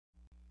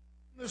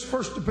This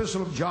first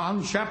epistle of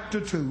John, chapter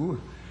 2,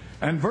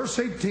 and verse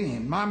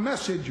 18, my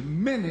message,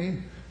 many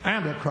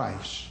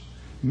Antichrists.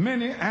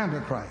 Many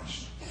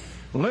Antichrists.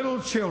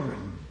 Little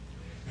children,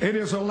 it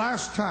is the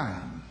last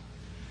time.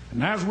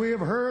 And as we have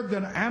heard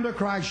that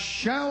Antichrist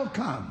shall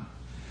come,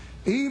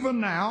 even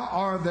now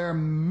are there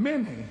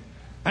many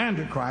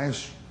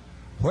Antichrists,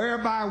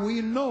 whereby we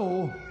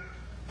know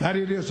that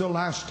it is the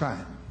last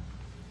time.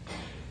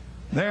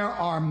 There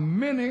are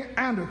many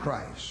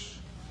Antichrists,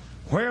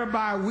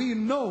 whereby we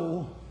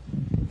know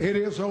it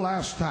is the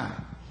last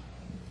time.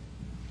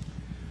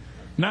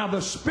 Now,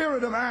 the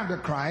spirit of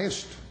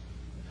Antichrist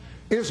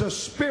is a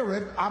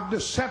spirit of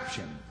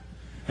deception.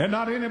 And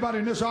not anybody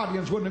in this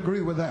audience wouldn't agree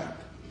with that.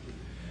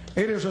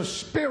 It is a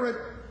spirit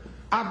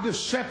of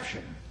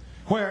deception.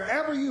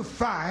 Wherever you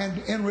find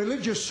in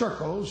religious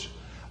circles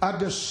a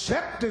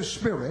deceptive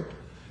spirit,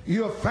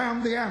 you have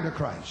found the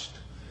Antichrist.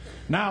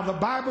 Now, the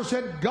Bible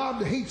said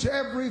God hates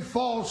every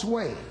false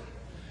way.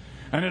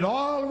 And it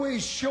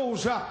always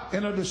shows up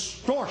in a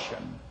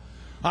distortion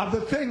of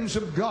the things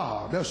of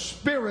God, a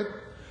spirit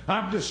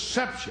of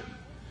deception.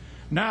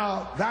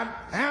 Now, that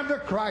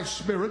Antichrist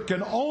spirit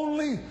can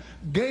only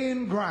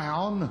gain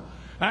ground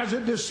as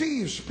it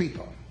deceives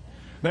people.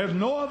 There's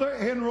no other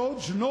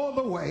inroads, no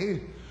other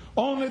way,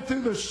 only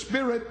through the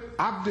spirit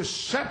of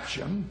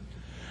deception.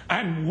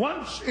 And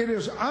once it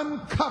is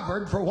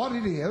uncovered for what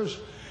it is,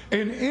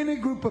 in any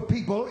group of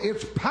people,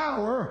 its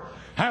power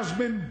has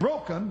been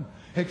broken,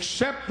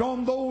 except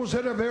on those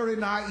that are very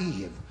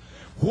naive.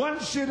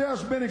 Once it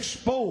has been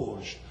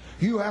exposed,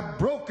 you have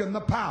broken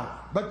the power,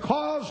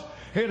 because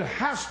it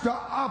has to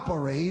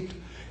operate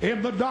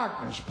in the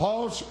darkness.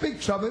 Paul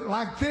speaks of it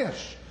like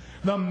this: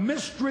 the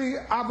mystery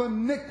of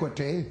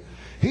iniquity,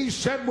 he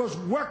said, was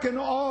working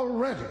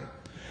already.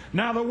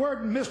 Now, the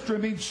word mystery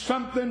means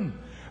something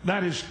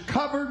that is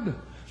covered,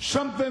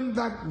 something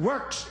that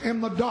works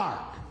in the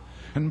dark.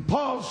 And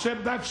Paul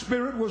said that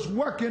spirit was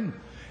working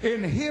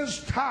in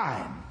his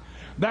time.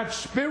 That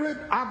spirit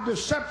of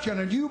deception.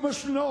 And you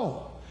must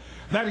know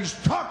that he's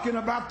talking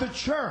about the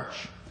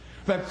church.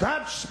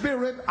 That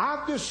spirit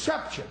of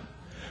deception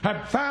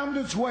had found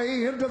its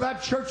way into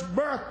that church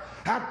birth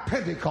at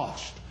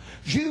Pentecost.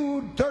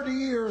 Jude, 30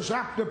 years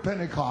after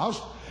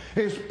Pentecost,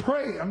 is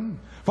praying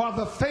for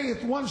the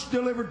faith once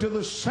delivered to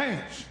the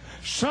saints.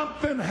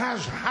 Something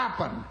has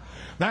happened.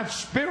 That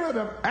spirit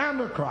of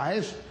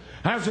Antichrist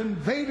has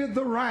invaded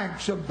the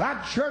ranks of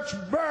that church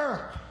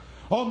birth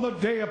on the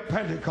day of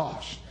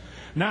Pentecost.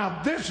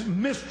 Now, this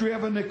mystery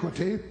of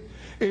iniquity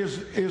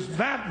is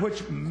that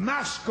which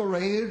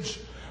masquerades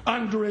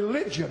under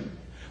religion.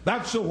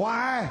 That's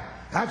why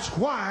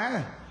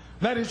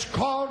that is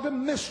called a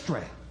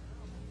mystery,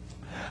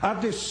 a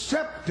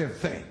deceptive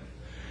thing.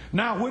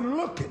 Now,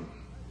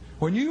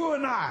 when you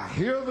and I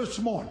here this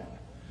morning,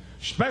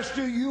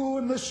 especially you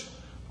in this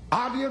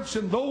audience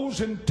and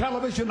those in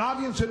television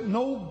audience that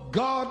know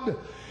God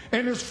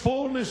in His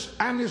fullness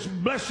and His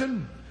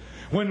blessing,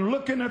 when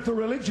looking at the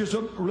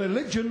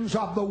religions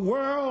of the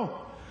world,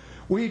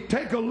 we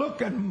take a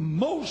look at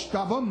most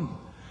of them,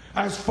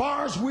 as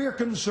far as we're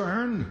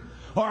concerned,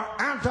 are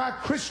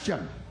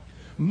anti-Christian.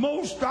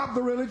 Most of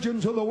the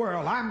religions of the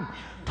world. I'm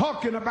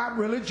talking about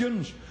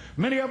religions.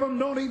 Many of them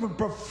don't even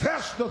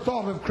profess the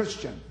thought of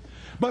Christian,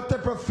 but they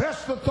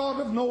profess the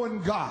thought of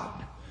knowing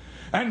God.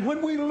 And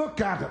when we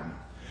look at them,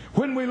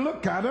 we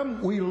look at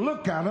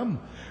them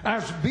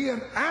as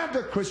being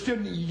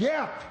anti-Christian,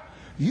 yet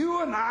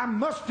you and I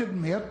must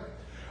admit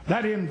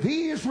that in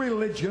these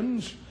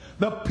religions,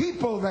 the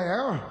people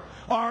there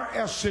are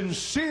as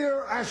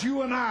sincere as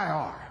you and I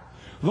are.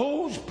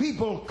 Those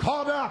people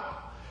caught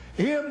up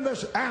in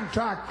this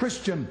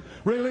anti-Christian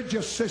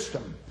religious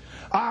system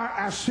are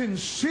as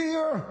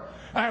sincere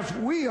as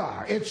we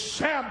are. It's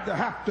sad to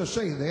have to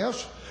say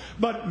this,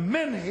 but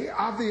many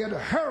of the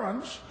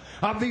adherents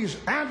of these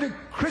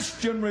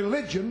anti-Christian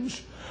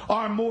religions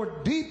are more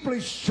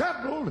deeply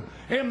settled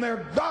in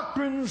their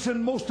doctrines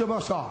than most of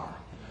us are.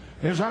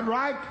 Is that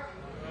right?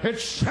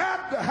 It's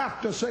sad to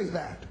have to say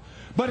that,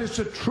 but it's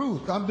the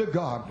truth unto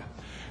God.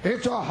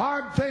 It's a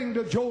hard thing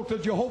to jolt a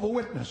Jehovah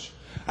Witness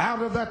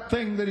out of that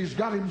thing that he's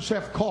got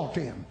himself caught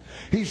in.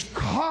 He's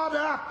caught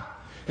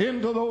up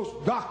into those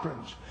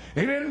doctrines.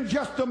 It isn't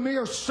just a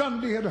mere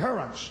Sunday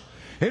adherence.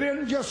 It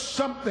isn't just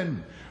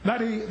something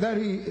that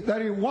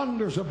he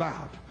wonders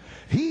about.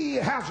 He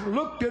has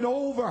looked it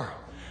over,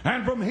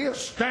 and from his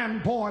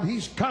standpoint,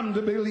 he's come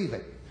to believe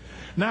it.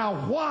 Now,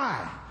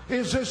 why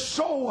is this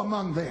so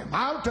among them?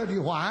 I'll tell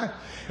you why.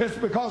 It's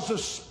because the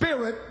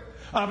spirit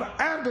of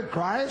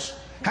Antichrist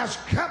has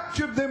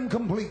captured them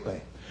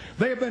completely.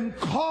 They've been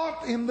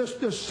caught in this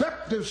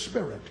deceptive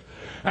spirit,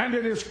 and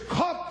it has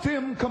caught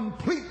them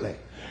completely.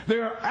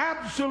 They're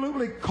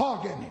absolutely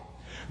caught in it.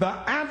 The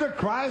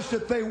Antichrist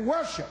that they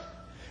worship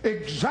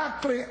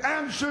exactly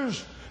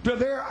answers to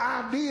their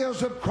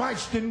ideas of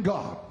Christ in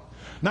God.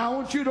 Now, I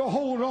want you to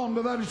hold on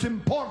to that. It's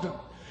important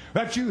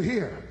that you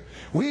hear.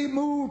 We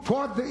move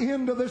toward the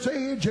end of this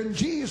age, and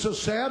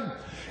Jesus said,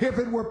 if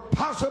it were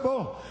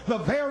possible, the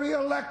very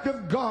elect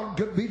of God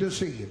could be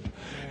deceived.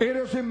 It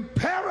is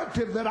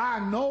imperative that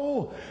I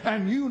know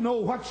and you know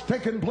what's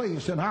taking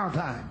place in our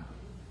time.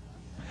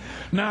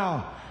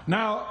 Now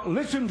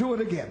listen to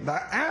it again.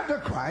 The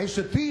Antichrist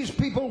that these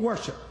people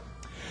worship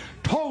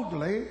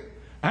totally,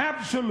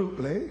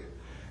 absolutely,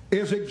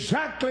 is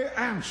exactly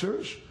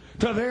answers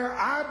to their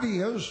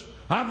ideas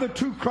of the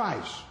true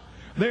Christ.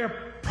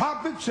 Their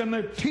prophets and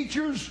their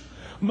teachers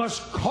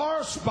must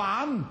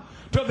correspond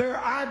to their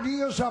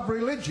ideas of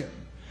religion.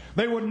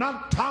 They would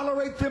not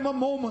tolerate them a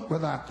moment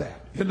without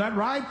that. Isn't that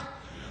right?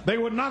 They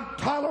would not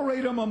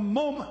tolerate them a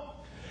moment.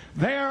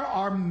 There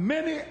are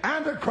many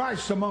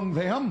antichrists among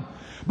them,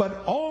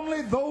 but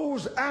only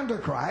those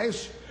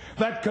antichrists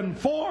that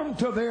conform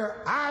to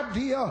their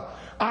idea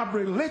of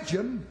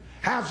religion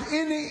has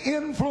any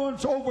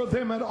influence over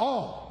them at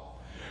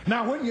all.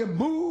 Now, when you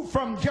move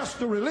from just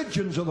the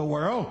religions of the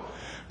world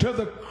to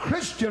the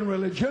Christian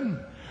religion,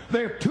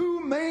 there are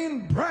two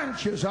main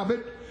branches of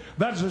it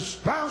that's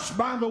espoused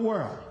by the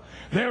world.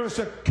 There is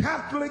the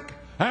Catholic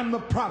and the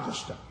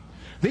Protestant.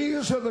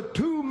 These are the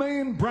two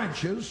main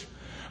branches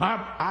of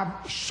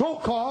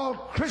so-called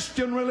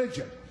Christian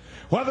religion.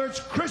 Whether it's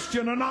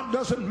Christian or not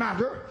doesn't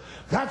matter.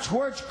 That's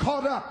where it's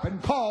caught up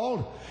and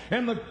called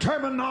in the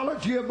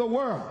terminology of the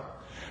world.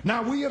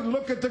 Now, we would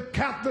look at the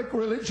Catholic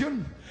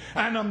religion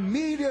and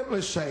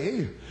immediately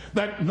say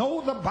that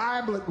know the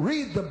Bible, that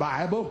read the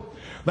Bible,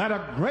 that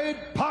a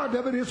great part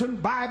of it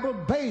isn't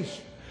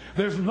Bible-based.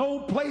 There's no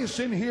place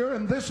in here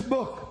in this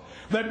book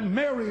that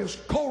Mary is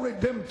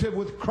co-redemptive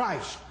with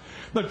Christ.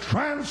 The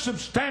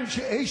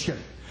transubstantiation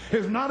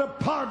is not a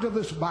part of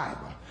this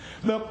Bible.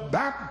 The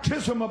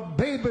baptism of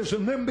babies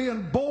and them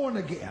being born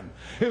again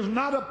is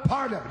not a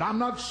part of it. I'm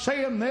not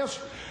saying this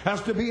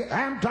as to be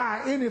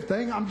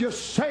anti-anything. I'm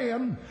just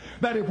saying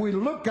that if we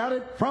look at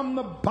it from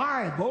the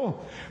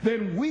Bible,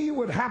 then we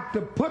would have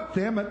to put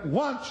them at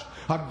once,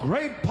 a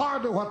great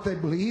part of what they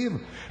believe,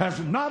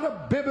 as not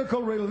a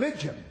biblical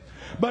religion.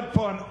 But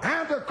for an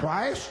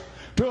Antichrist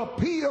to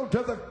appeal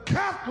to the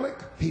Catholic,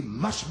 he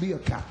must be a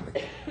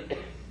Catholic.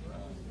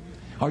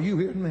 Are you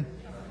hearing me?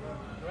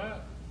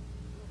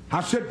 I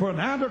said for an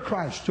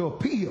Antichrist to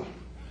appeal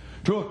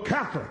to a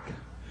Catholic,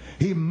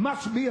 he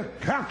must be a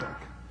Catholic.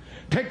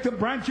 Take the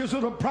branches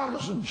of the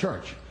Protestant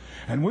church,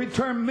 and we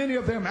term many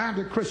of them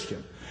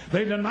anti-Christian.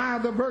 They deny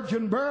the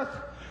virgin birth.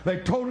 They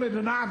totally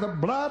deny the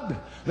blood.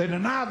 They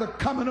deny the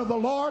coming of the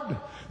Lord.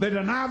 They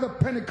deny the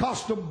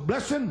Pentecostal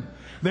blessing.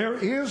 There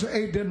is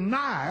a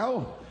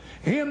denial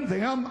in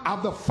them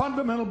of the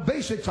fundamental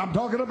basics. I'm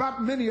talking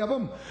about many of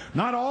them,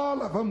 not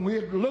all of them.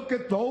 We'd look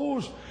at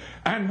those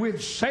and we'd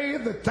say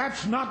that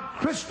that's not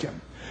Christian.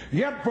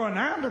 Yet for an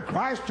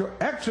Antichrist to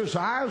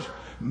exercise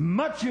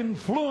much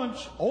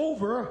influence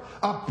over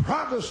a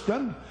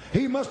Protestant,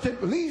 he must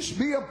at least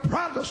be a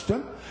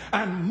Protestant,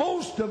 and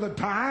most of the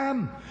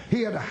time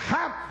he'd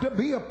have to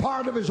be a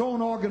part of his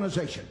own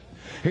organization.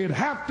 He'd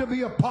have to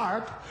be a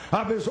part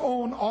of his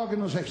own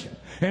organization.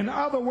 In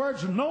other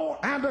words, no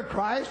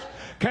Antichrist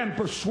can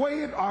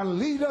persuade or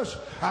lead us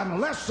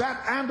unless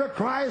that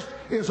Antichrist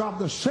is of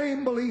the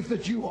same belief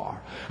that you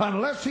are.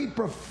 Unless he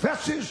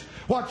professes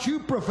what you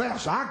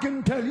profess. I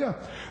can tell you,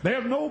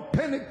 there's no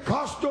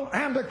Pentecostal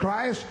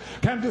Antichrist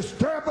can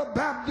disturb a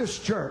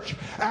Baptist church.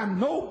 And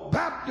no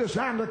Baptist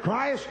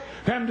Antichrist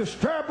can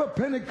disturb a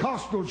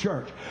Pentecostal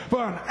church.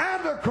 For an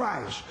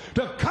Antichrist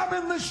to come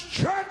in this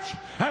church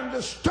and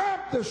disturb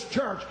this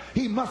church,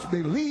 he must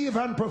believe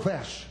and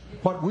profess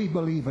what we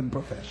believe and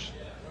profess.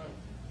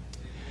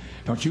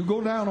 Don't you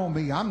go down on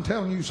me. I'm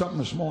telling you something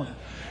this morning.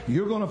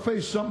 You're going to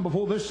face something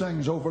before this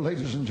thing's over,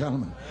 ladies and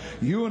gentlemen.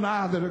 You and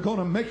I that are going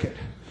to make it,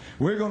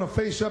 we're going to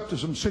face up to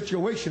some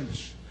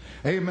situations.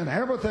 Amen.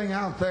 Everything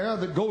out there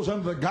that goes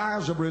under the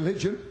guise of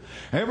religion,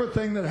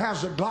 everything that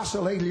has a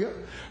glossolalia,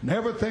 and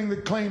everything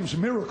that claims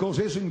miracles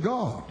isn't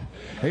God.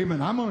 Amen.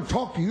 I'm going to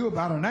talk to you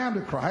about an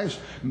Antichrist.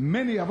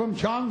 Many of them,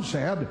 John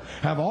said,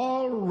 have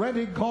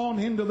already gone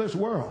into this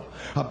world.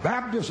 A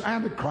Baptist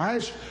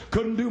Antichrist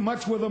couldn't do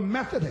much with a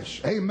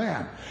Methodist.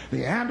 Amen.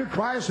 The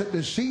Antichrist that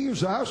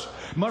deceives us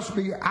must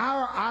be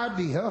our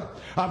idea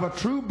of a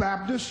true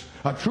Baptist,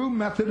 a true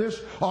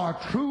Methodist, or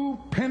a true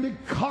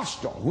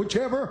Pentecostal,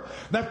 whichever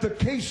that the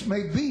case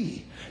may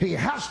be. He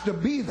has to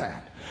be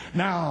that.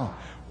 Now,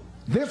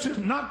 this is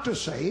not to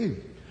say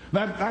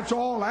that that's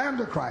all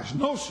Antichrist.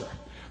 No, sir.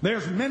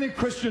 There's many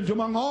Christians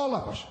among all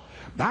of us.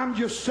 I'm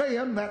just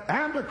saying that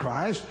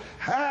Antichrist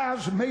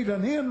has made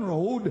an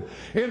inroad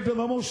into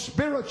the most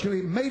spiritual.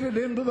 He made it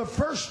into the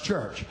first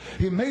church.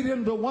 He made it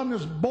into one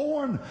that's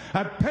born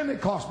at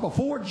Pentecost.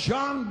 Before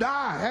John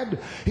died,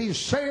 he's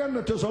saying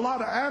that there's a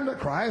lot of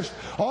Antichrist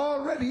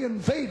already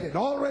invaded,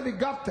 already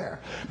got there.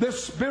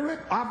 This spirit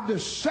of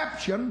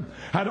deception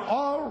had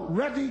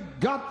already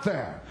got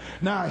there.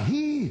 Now,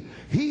 he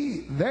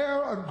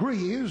there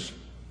agrees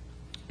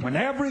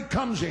whenever he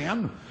comes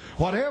in,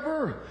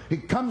 whatever he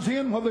comes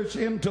in, whether it's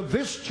into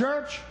this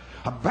church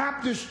a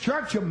Baptist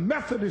church, a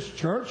Methodist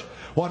church,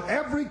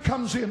 whatever he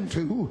comes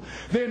into,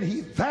 then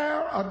he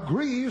there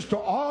agrees to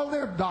all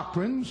their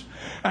doctrines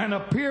and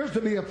appears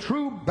to be a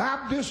true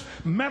Baptist,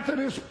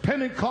 Methodist,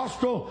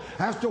 Pentecostal,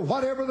 as to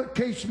whatever the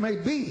case may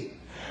be.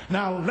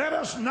 Now, let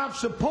us not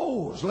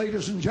suppose,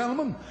 ladies and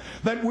gentlemen,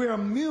 that we're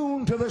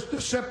immune to this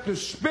deceptive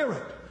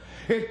spirit.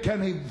 It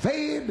can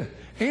invade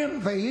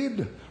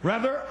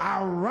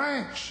our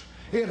ranks.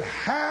 It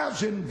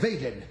has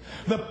invaded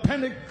the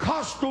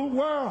Pentecostal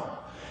world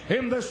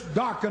in this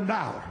darkened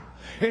hour.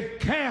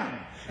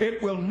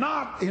 It will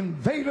not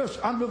invade us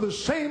under the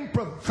same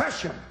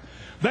profession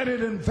that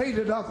it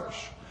invaded others.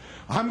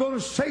 I'm going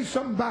to say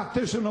something about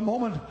this in a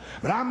moment,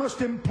 but I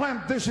must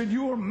implant this in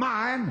your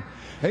mind.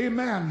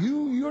 Amen.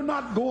 You're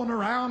not going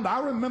around. I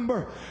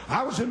remember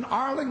I was in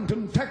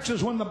Arlington,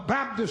 Texas when the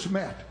Baptists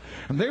met,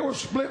 and they were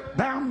split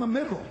down the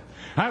middle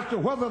as to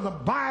whether the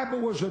Bible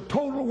was a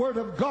total Word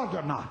of God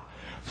or not.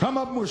 Some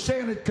of them were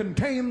saying it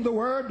contained the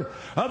Word.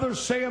 Others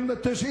saying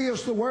that this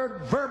is the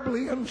Word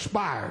verbally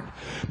inspired.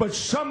 But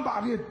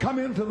somebody had come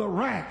into the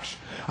ranks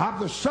of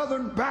the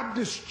Southern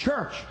Baptist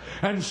Church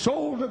and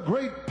sold a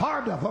great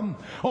part of them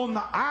on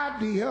the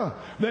idea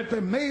that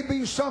there may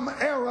be some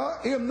error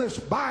in this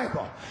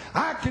Bible.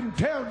 I can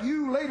tell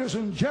you, ladies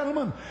and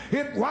gentlemen,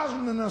 it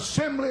wasn't an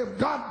Assembly of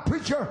God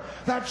preacher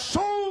that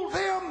sold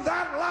them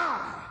that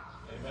lie.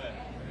 Amen.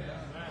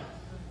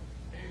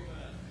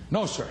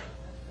 No, sir.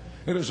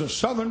 It is a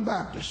Southern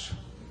Baptist.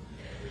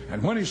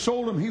 And when he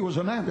sold them, he was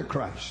an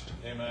Antichrist.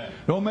 Amen.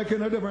 Don't make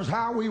any difference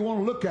how we want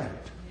to look at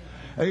it.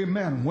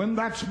 Amen. When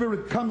that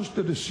spirit comes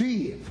to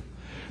deceive,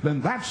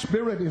 then that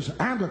spirit is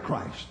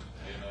Antichrist.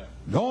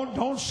 Amen.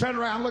 Don't sit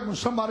around looking for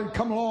somebody to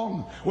come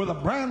along with a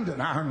branding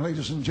iron,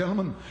 ladies and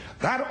gentlemen.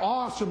 That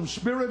awesome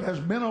spirit has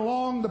been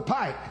along the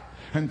pike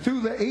and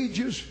through the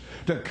ages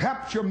to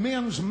capture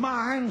men's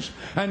minds,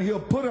 and he'll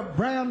put a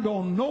brand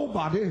on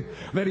nobody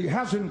that he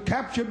hasn't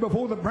captured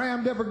before the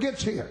brand ever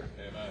gets here.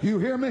 Amen. You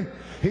hear me?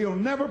 He'll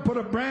never put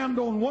a brand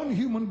on one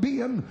human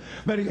being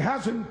that he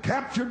hasn't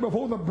captured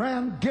before the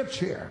brand gets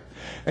here.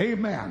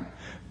 Amen.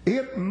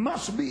 It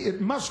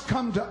must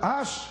come to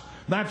us,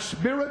 that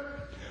spirit,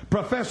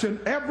 professing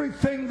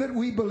everything that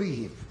we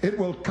believe. It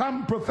will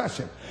come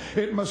professing.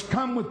 It must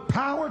come with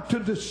power to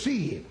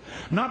deceive.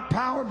 Not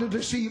power to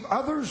deceive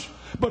others,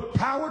 but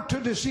power to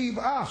deceive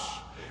us.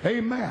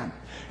 Amen.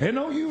 Ain't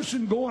no use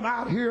in going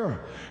out here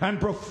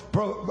and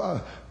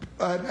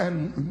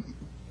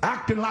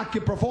acting like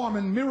you're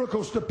performing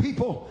miracles to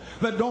people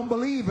that don't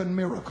believe in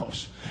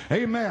miracles.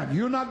 Amen.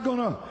 You're not going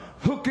to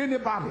hook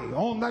anybody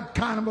on that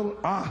kind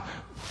of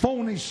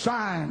phony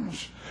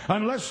signs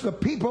unless the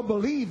people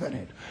believe in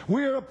it.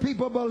 We're a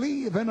people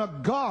believe in a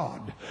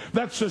God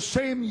that's the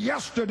same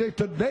yesterday,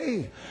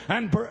 today,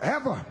 and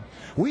forever.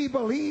 We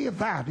believe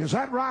that. Is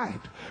that right?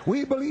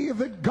 We believe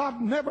that God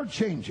never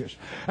changes.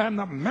 And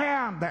the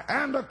man, the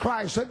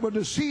Antichrist that would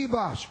deceive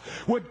us,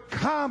 would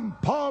come,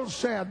 Paul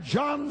said,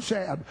 John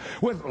said,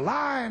 with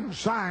lying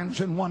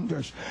signs and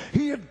wonders.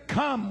 He had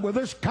come with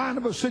this kind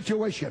of a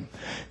situation.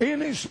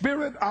 Any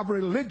spirit of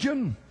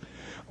religion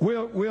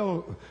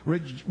will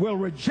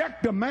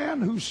reject a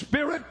man whose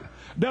spirit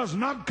does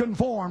not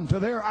conform to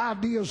their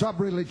ideas of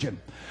religion.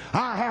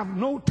 I have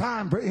no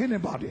time for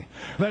anybody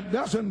that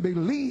doesn't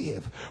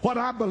believe what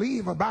I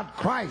believe about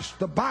Christ,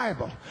 the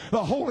Bible,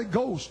 the Holy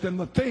Ghost, and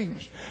the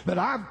things that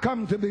I've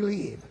come to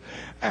believe.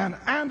 And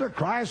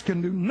Antichrist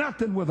can do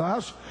nothing with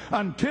us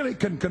until he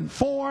can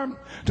conform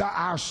to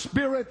our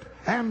spirit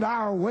and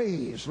our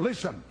ways.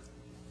 Listen,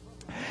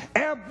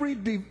 every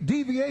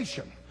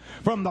deviation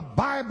from the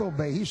Bible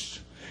base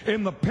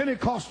in the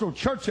Pentecostal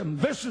church, and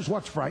this is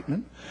what's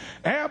frightening,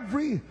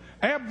 every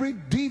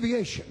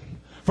deviation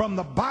from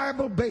the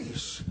Bible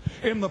base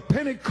in the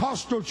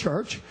Pentecostal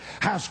church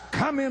has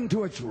come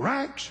into its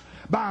ranks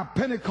by a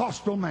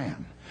Pentecostal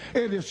man.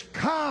 It has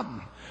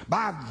come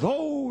by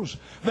those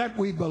that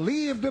we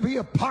believe to be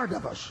a part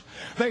of us.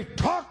 They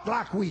talk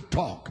like we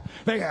talk.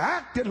 They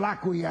acted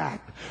like we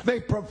act. They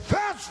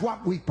profess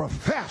what we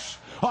profess,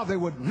 or they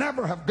would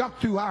never have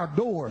got through our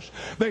doors.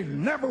 They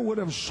never would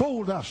have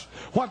sold us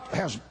what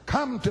has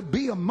come to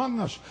be among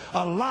us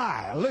a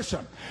lie.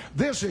 Listen,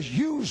 this is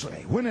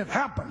usually, when it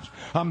happens,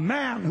 a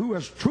man who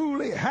has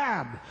truly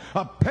had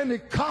a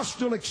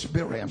Pentecostal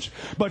experience,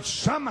 but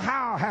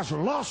somehow has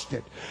lost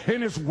it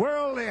in his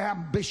worldly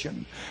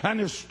ambition and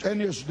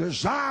his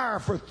desire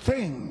for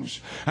things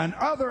and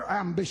other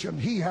ambition.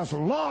 He has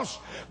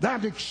lost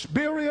that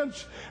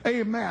experience.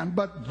 Amen.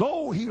 But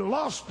though he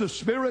lost the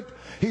Spirit,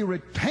 he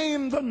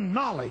retained the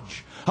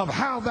knowledge of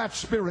how that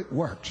Spirit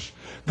works.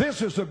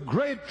 This is a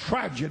great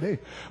tragedy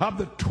of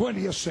the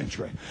 20th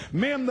century.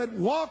 Men that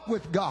walk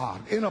with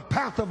God in a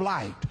path of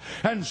light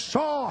and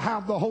saw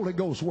how the Holy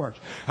Ghost works.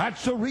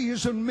 That's the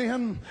reason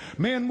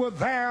men were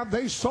there.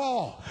 They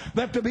saw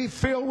that to be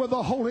filled with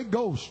the Holy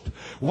Ghost,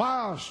 while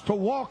was to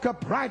walk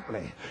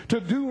uprightly, to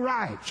do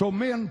right. So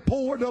men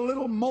poured a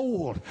little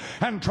mold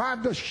and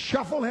tried to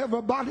shuffle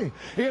everybody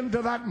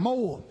into that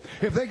mold.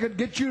 If they could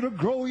get you to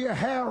grow your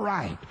hair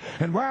right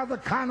and wear the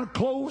kind of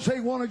clothes they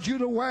wanted you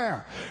to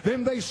wear,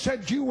 then they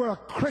said you were a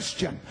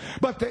Christian.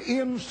 But the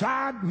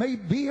inside may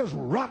be as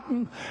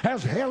rotten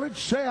as hell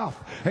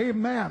itself.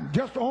 Amen.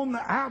 Just on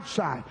the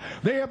outside.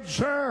 They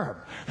observed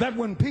that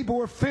when people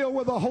were filled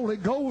with the Holy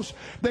Ghost,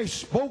 they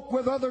spoke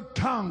with other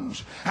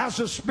tongues as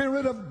the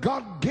Spirit of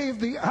God gave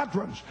the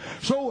utterance.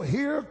 So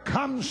here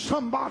comes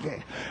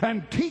somebody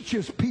and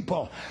teaches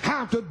people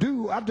how to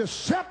do a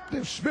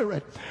deceptive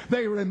spirit.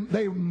 They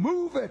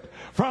remove it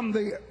from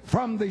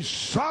the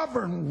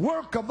sovereign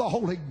work of the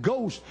Holy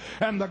Ghost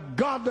and the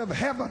God of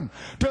heaven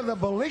to the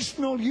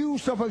volitional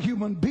use of a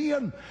human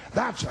being.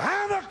 That's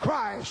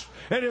Antichrist.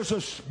 It is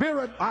a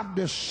spirit of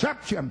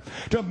deception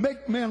to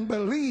make men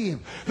believe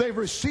they've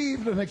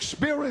received an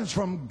experience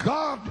from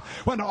God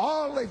when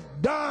all they've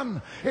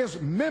done is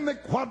mimic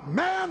what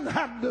man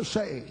had to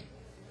say.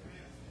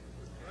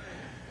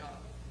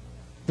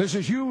 This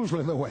is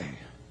usually the way.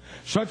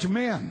 Such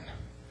men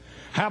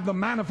have the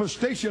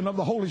manifestation of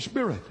the Holy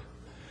Spirit.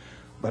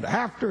 But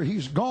after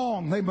he's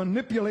gone, they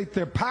manipulate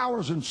their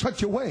powers in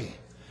such a way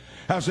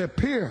as they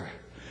appear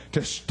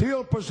to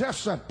still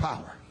possess that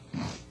power.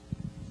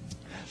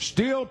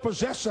 Still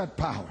possess that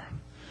power.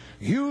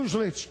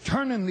 Usually it's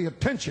turning the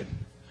attention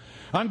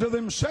unto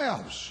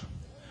themselves.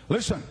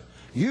 Listen,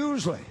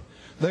 usually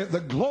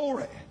the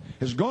glory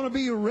is going to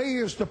be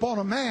raised upon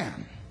a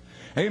man.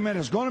 Amen.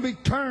 It's going to be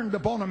turned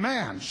upon a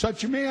man.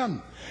 Such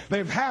men,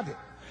 they've had it.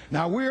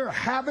 Now we're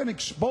having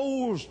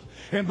exposed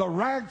in the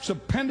rags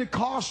of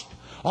Pentecost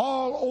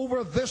all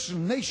over this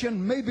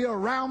nation, maybe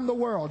around the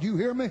world. You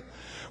hear me?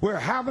 We're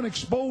having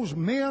exposed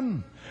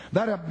men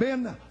that have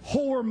been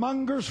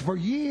whoremongers for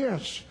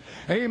years.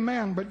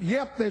 Amen. But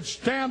yet they'd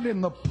stand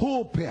in the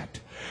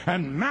pulpit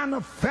and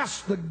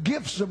manifest the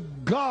gifts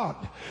of God.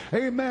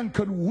 Amen.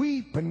 Could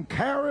weep and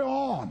carry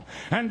on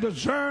and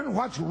discern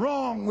what's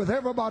wrong with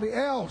everybody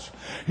else.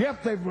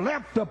 Yet they've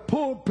left the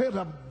pulpit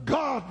of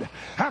God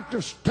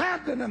after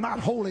standing in that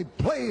holy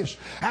place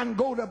and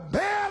go to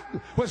bed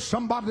with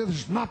somebody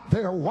that's not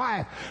their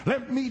wife.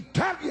 Let me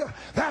tell you,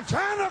 that's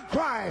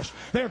Antichrist.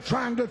 They're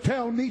trying to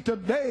tell me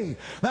today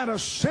that a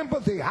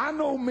sympathy. I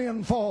know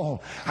men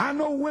fall. I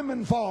know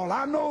women fall.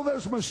 I know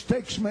there's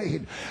mistakes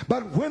made.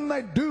 But when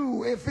they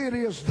do, if it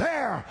is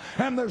there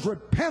and there's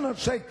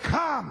repentance, they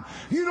come.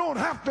 You don't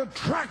have to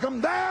track them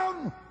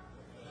down.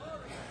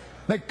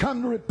 They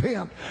come to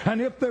repent,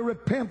 and if they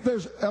repent,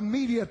 there's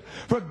immediate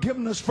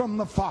forgiveness from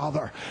the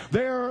Father.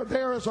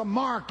 There is a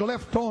mark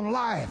left on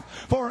life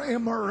for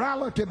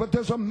immorality, but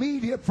there's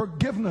immediate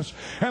forgiveness,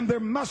 and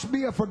there must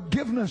be a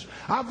forgiveness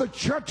of the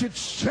church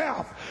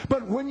itself.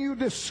 But when you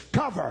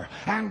discover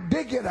and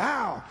dig it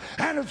out,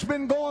 and it's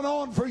been going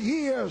on for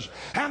years,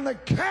 and they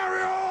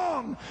carry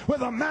on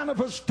with a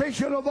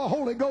manifestation of the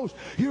Holy Ghost,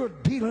 you're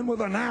dealing with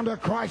an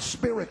Antichrist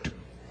spirit.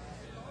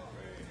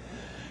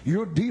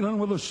 You're dealing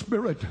with a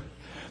spirit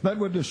that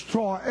would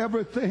destroy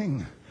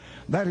everything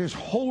that is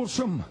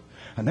wholesome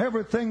and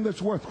everything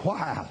that's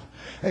worthwhile.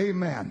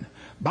 Amen.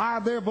 By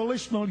their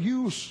volitional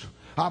use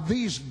of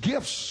these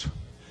gifts,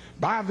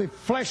 by the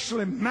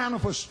fleshly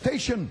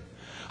manifestation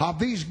of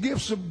these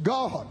gifts of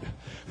God,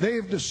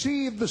 they've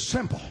deceived the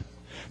simple.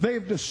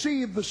 They've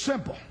deceived the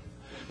simple.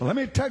 But let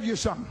me tell you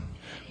something.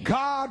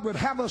 God would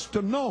have us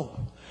to know.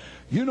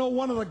 You know,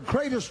 one of the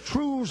greatest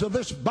truths of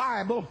this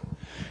Bible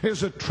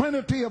is the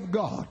Trinity of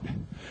God.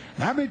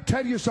 Let me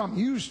tell you something.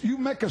 You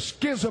make a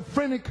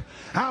schizophrenic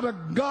out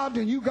of God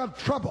and you got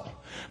trouble.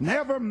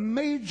 Never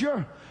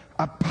major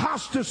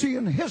apostasy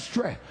in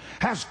history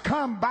has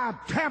come by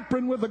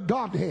tampering with the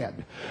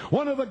Godhead.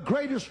 One of the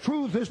greatest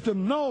truths is to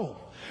know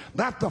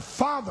that the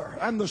Father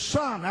and the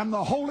Son and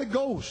the Holy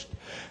Ghost,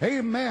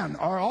 amen,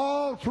 are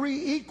all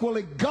three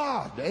equally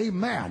God.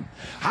 Amen.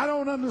 I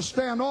don't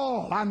understand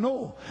all I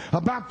know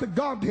about the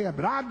Godhead,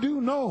 but I do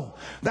know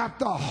that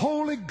the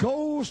Holy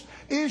Ghost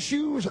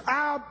issues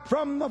out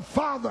from the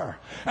Father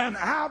and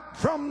out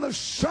from the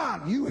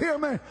Son. You hear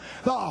me?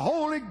 The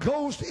Holy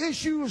Ghost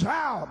issues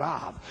out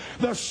of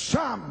the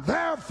Son.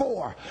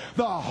 Therefore,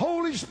 the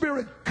Holy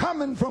Spirit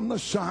coming from the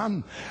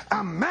Son,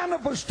 a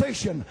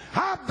manifestation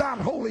of that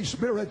Holy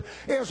Spirit,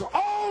 is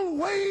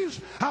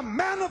always a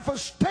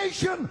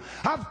manifestation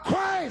of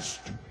Christ.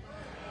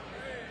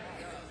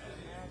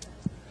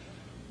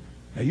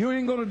 Now, you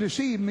ain't going to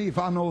deceive me if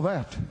I know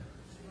that.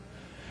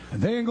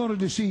 And they ain't going to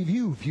deceive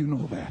you if you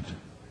know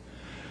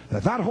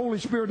that. That Holy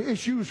Spirit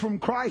issues from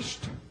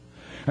Christ.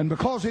 And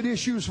because it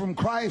issues from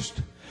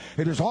Christ,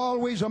 it is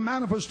always a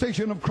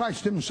manifestation of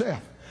Christ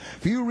himself.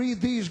 If you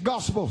read these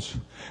Gospels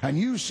and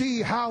you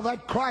see how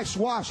that Christ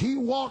was, he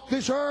walked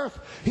this earth,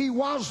 he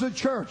was the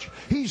church,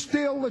 he's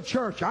still the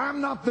church. I'm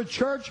not the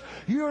church,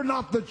 you're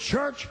not the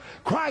church,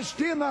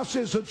 Christ in us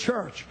is the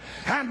church.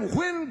 And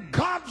when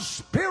God's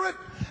Spirit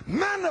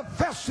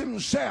manifests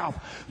himself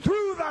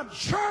through that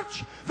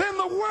church, then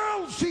the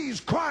world sees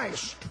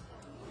Christ.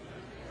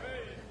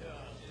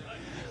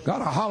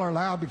 Gotta holler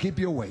loud to keep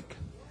you awake.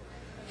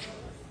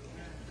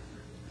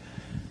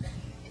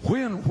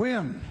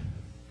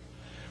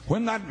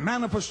 When that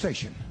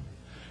manifestation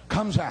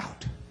comes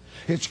out,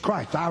 it's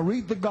Christ. I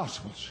read the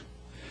Gospels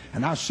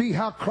and I see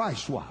how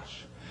Christ was.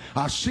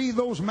 I see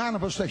those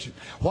manifestations.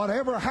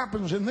 Whatever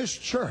happens in this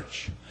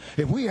church,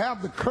 if we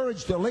have the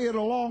courage to lay it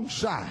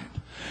alongside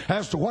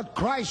as to what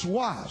Christ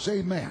was,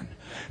 amen.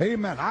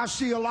 Amen. I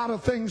see a lot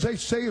of things they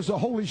say as the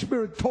Holy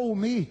Spirit told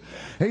me.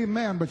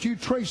 Amen. But you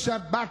trace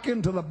that back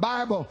into the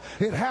Bible,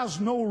 it has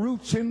no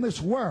roots in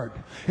this Word.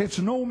 It's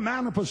no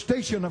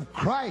manifestation of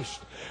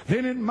Christ.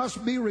 Then it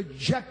must be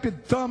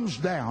rejected, thumbs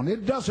down.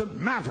 It doesn't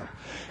matter.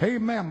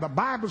 Amen. The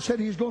Bible said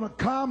He's going to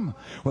come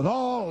with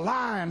all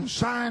lying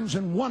signs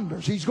and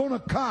wonders. He's going to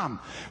come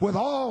with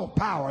all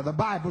power, the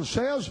Bible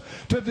says,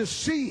 to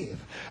deceive.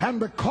 And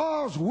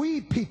because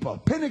we people,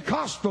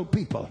 Pentecostal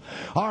people,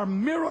 are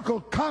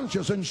miracle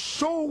conscious, and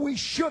so we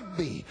should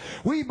be.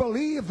 We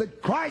believe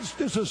that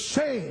Christ is the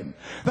same,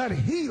 that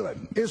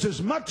healing is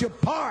as much a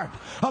part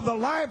of the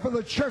life of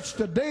the church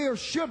today, or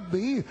should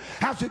be,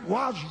 as it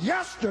was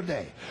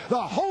yesterday.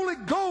 The Holy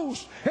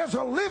Ghost is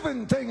a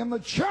living thing in the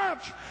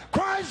church.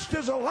 Christ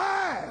is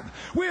alive.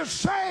 We're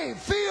saved,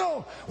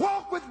 filled,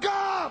 walk with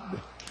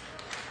God.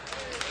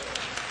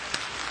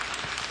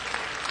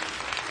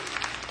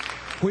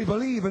 We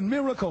believe in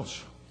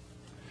miracles.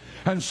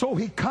 And so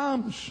He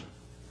comes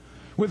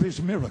with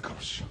His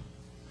miracles.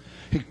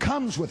 He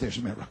comes with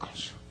His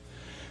miracles.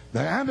 The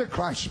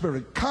Antichrist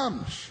spirit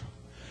comes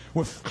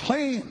with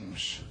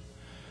claims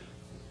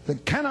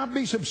that cannot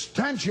be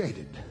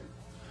substantiated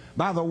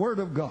by the Word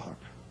of God.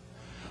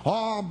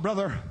 Oh,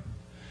 brother,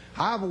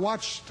 I've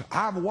watched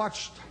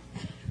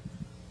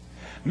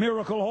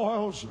miracle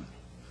oils.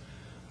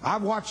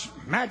 I've watched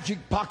magic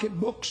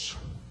pocketbooks.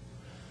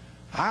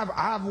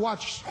 I've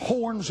watched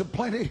horns of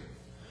plenty.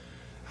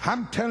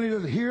 I'm telling you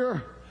that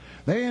here,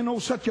 there ain't no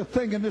such a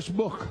thing in this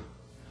book.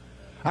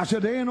 I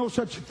said, there ain't no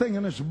such a thing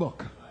in this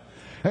book.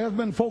 There's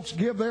been folks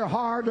give their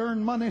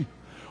hard-earned money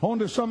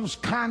onto some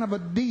kind of a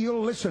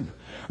deal. Listen,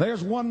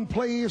 there's one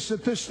place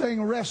that this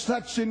thing rests,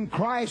 that's in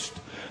Christ.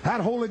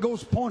 That Holy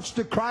Ghost points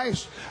to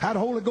Christ. That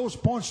Holy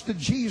Ghost points to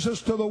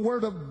Jesus, to the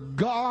Word of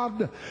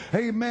God.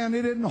 Amen.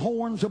 It isn't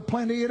horns of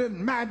plenty. It isn't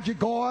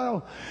magic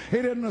oil.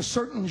 It isn't a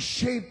certain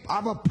shape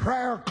of a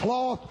prayer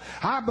cloth.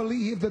 I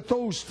believe that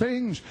those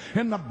things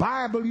in the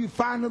Bible you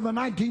find in the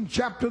 19th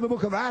chapter of the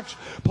book of Acts,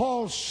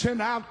 Paul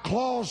sent out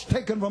claws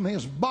taken from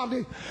his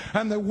body,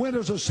 and the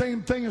winter's the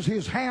same thing as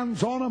his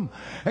hands on them.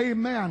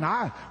 Amen.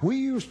 We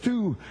used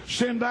to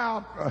send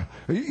out,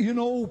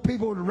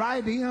 people would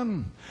write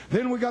in.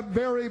 Then we got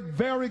very,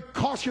 very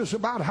cautious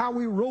about how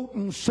we wrote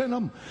and sent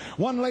them.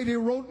 One lady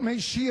wrote me,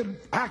 she had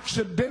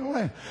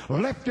accidentally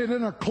left it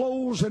in her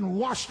clothes and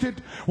washed it.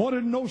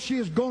 Wanted to know she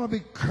was going to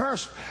be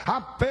cursed.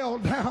 I fell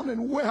down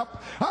and wept.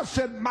 I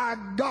said, my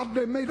God,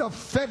 they made a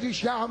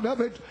fetish out of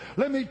it.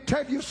 Let me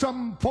tell you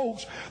something,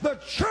 folks. The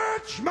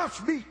church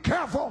must be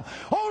careful.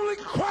 Only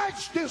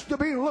Christ is to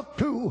be looked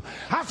to.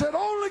 I said,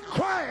 only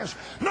Christ.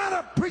 Not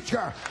a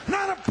preacher,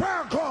 not a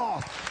prayer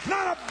cloth,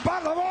 not a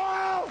bottle of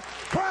oil.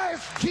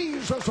 Christ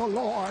Jesus the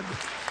Lord.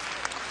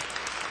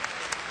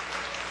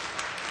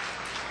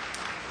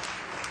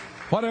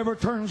 Whatever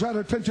turns that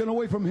attention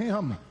away from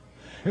Him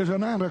is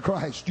an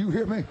Antichrist. You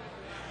hear me?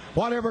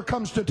 Whatever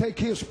comes to take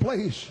His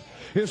place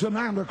is an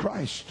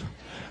Antichrist.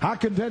 I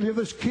can tell you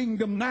this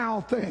kingdom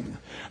now thing,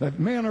 that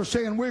men are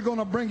saying we're going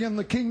to bring in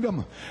the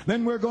kingdom,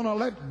 then we're going to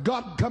let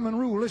God come and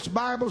rule. This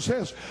Bible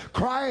says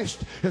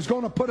Christ is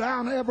going to put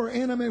down every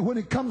enemy when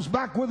He comes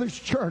back with His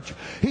church.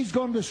 He's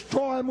going to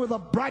destroy him with the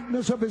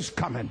brightness of His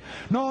coming.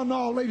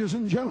 No, ladies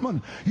and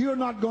gentlemen, you're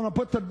not going to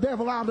put the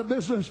devil out of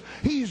business.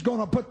 He's going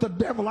to put the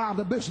devil out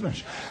of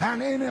business.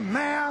 And any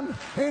man,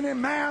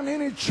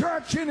 any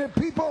church, any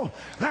people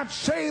that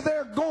say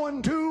they're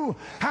going to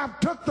have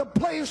took the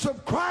place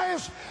of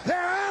Christ,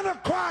 they're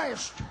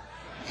Antichrist.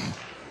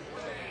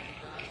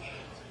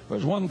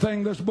 There's one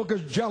thing this book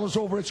is jealous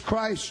over, it's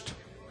Christ.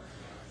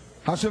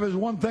 I said there's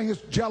one thing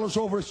it's jealous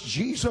over, it's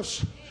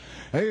Jesus.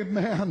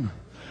 Amen.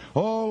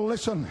 Oh,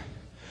 listen.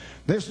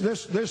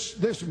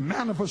 This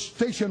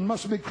manifestation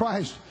must be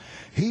Christ.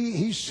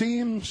 He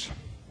seems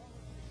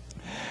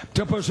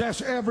to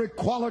possess every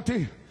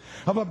quality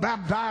of a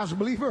baptized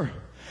believer,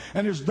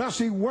 and as thus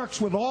He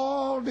works with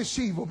all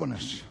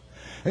deceivableness.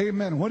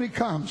 Amen. When He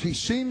comes, He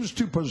seems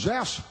to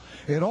possess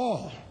it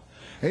all.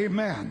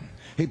 Amen.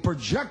 He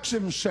projects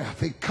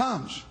Himself. He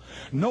comes.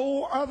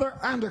 No other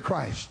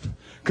Antichrist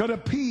could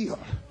appeal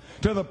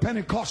to the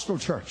Pentecostal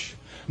church.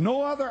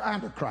 No other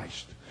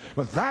Antichrist.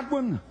 But that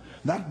one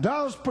that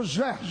does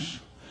possess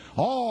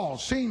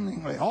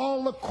seemingly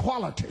all the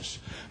qualities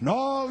and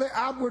all the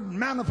outward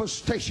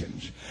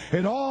manifestations,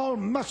 it all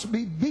must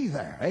be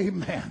there.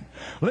 Amen.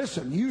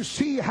 Listen, you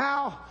see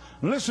how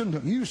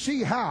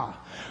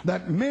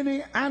that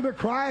many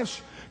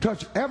Antichrists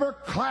touch every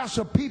class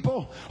of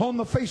people on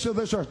the face of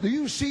this earth. Do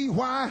you see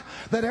why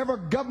that every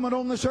government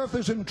on this earth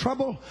is in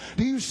trouble?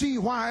 Do you see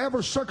why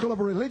every circle of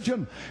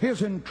religion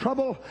is in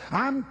trouble?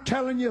 I'm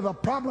telling you, the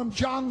problem,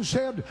 John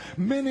said,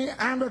 many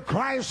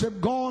Antichrists have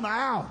gone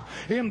out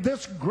in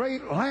this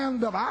great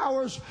land of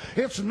ours.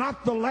 It's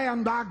not the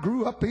land I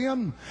grew up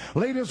in.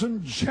 Ladies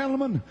and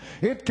gentlemen,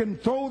 it can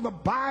throw the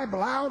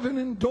Bible out and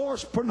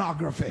endorse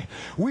pornography.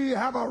 We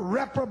have a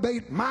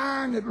reprobate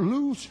mind at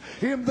loose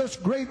in this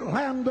great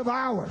land of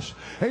ours.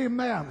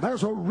 Amen.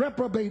 There's a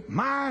reprobate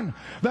mind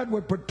that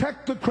would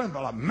protect the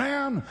criminal. A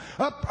man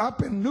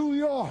up in New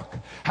York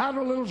had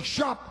a little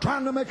shop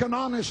trying to make an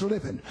honest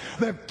living.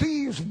 The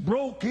thieves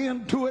broke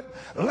into it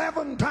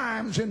 11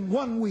 times in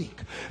 1 week.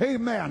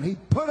 Amen. He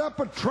put up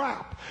a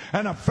trap,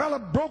 and a fella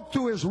broke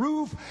through his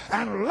roof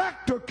and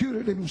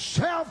electrocuted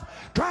himself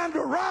trying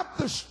to rob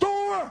the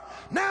store.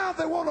 Now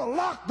they want to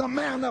lock the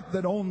man up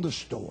that owned the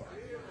store.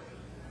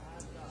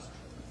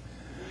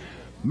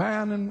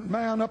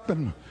 Man up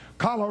in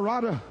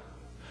Colorado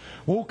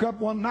woke up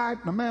one night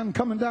and a man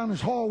coming down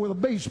his hall with a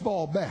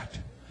baseball bat.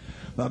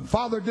 The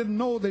father didn't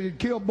know that he'd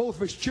killed both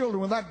of his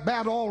children with that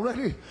bat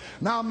already.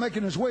 Now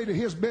making his way to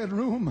his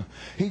bedroom,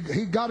 he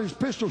got his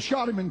pistol,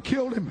 shot him, and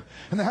killed him,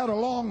 and they had a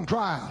long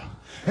trial.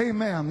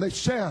 Amen. They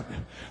said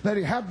that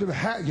you had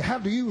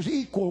to use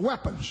equal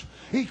weapons.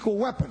 Equal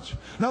weapons.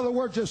 In other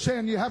words, they're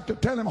saying you have to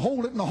tell him,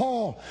 hold it in the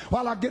hall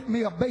while I get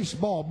me a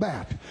baseball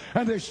bat.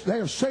 And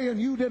they're saying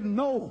you didn't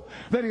know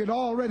that he had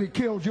already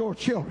killed your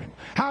children.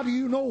 How do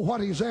you know what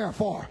he's there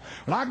for?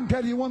 Well, I can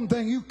tell you one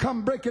thing. You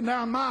come breaking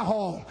down my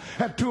hall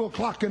at 2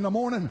 o'clock in the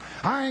morning,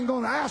 I ain't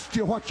going to ask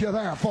you what you're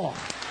there for.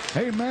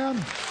 Amen.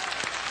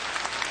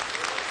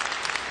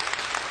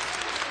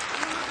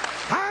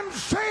 I'm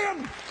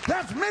saying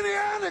there's many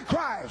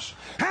Antichrists,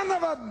 and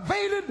they've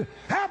invaded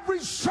every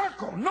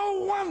circle.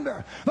 No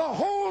wonder the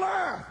whole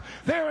earth.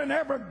 They're in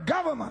every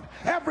government,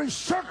 every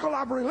circle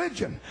of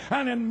religion,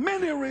 and in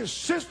many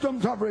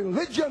systems of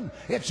religion,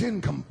 it's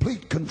in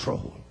complete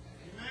control.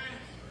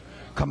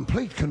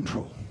 Complete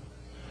control.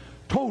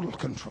 Total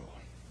control.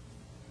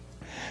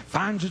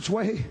 Finds its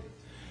way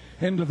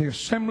into the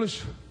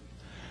assemblies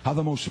of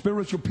the most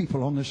spiritual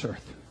people on this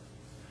earth.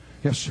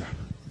 Yes, sir.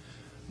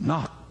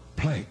 Not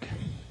plague.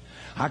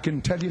 I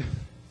can tell you,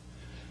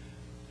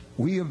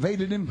 we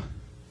evaded him.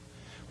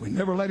 We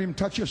never let him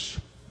touch us.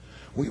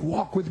 We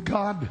walked with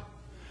God.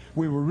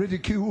 We were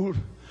ridiculed,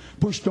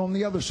 pushed on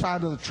the other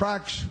side of the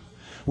tracks.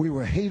 We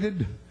were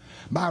hated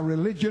by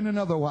religion and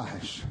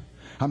otherwise.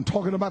 I'm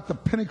talking about the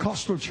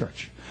Pentecostal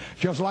church,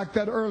 just like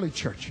that early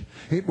church.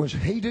 It was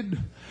hated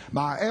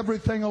by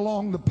everything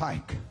along the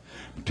pike.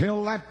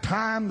 Until that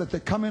time that they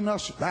come in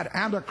us, that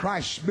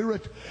Antichrist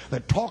spirit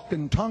that talked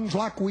in tongues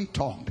like we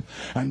talked,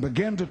 and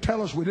began to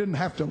tell us we didn't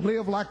have to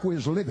live like we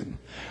was living,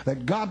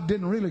 that God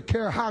didn't really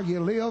care how you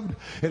lived.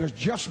 It was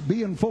just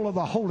being full of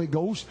the Holy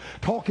Ghost,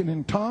 talking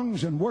in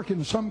tongues and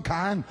working some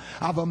kind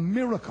of a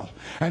miracle.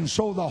 And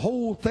so the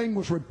whole thing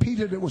was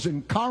repeated. It was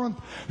in Corinth.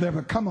 There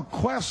become a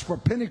quest for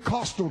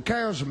Pentecostal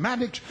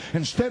charismatics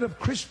instead of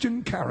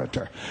Christian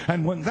character.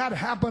 And when that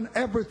happened,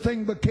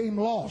 everything became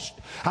lost.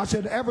 I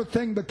said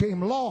everything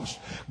became lost.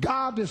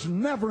 God has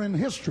never in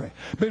history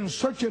been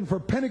searching for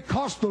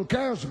Pentecostal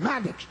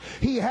charismatics.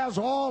 He has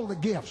all the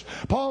gifts.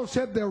 Paul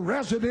said they're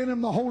resident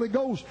in the Holy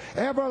Ghost.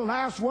 Every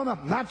last one of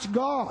them. That's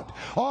God.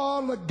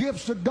 All the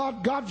gifts of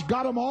God. God's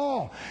got them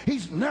all.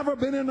 He's never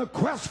been in a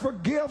quest for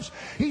gifts.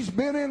 He's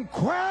been in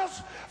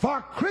quest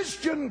for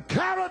Christian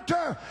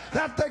character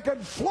that they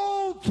could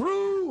flow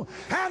through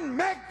and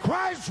make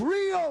Christ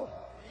real.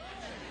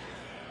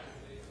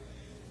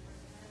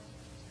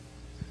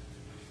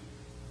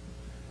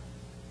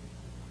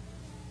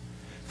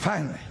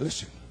 Finally,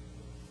 listen.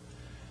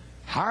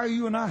 How are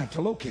you and I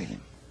to locate him?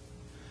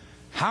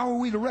 How are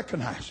we to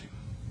recognize him?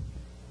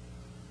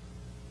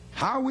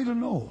 How are we to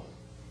know?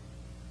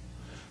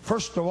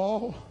 First of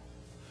all,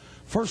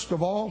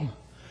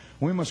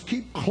 we must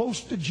keep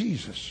close to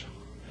Jesus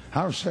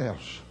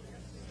ourselves.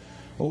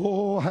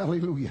 Oh,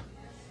 hallelujah.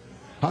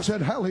 I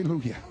said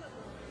hallelujah.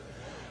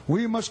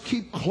 We must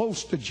keep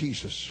close to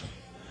Jesus.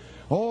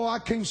 Oh, I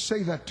can't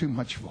say that too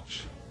much,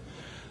 folks.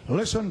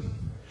 Listen.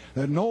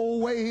 There's no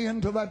way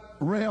into that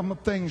realm of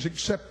things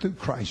except through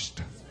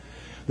Christ.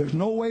 There's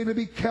no way to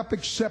be kept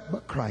except by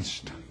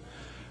Christ.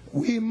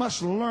 We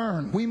must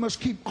learn. We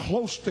must keep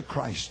close to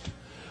Christ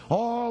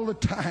all the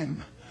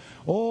time.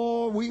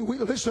 Oh,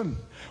 listen.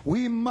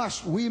 We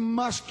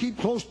must keep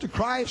close to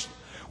Christ.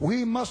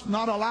 We must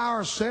not allow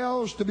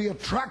ourselves to be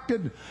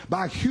attracted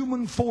by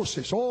human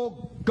forces.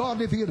 Oh,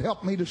 God, if you'd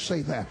help me to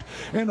say that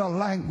in a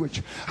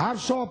language. I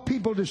saw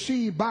people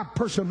deceived by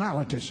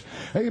personalities.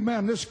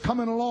 Amen. This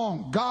coming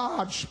along.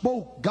 God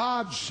spoke.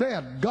 God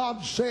said.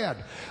 God said.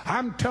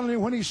 I'm telling you,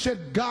 when he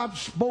said God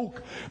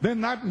spoke,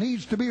 then that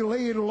needs to be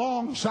laid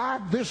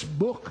alongside this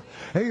book.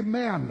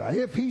 Amen.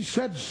 If he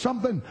said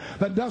something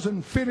that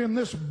doesn't fit in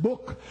this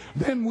book,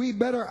 then we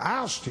better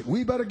oust it.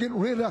 We better get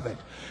rid of it.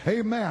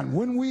 Amen.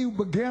 When we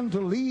begin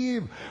to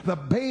leave the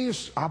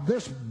base of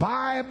this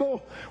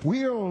Bible,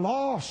 we are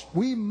lost.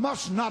 We we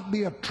must not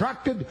be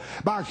attracted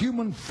by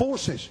human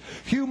forces,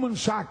 human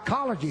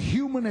psychology,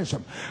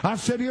 humanism. I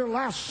said here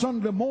last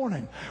Sunday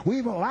morning,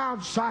 we've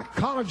allowed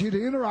psychology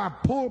to enter our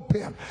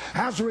pulpit.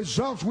 As a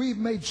result, we've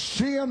made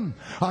sin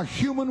a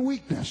human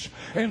weakness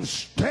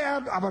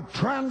instead of a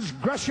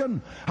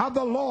transgression of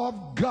the law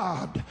of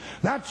God.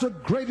 That's the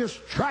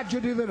greatest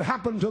tragedy that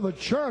happened to the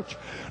church.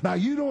 Now,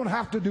 you don't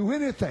have to do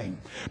anything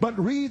but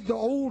read the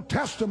Old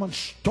Testament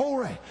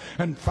story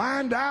and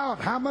find out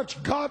how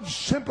much God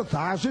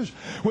sympathizes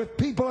with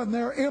people and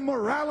their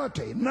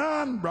immorality.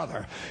 None,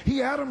 brother. He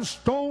had them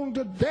stoned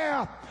to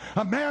death.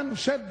 A man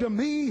said to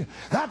me,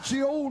 that's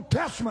the Old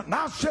Testament. And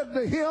I said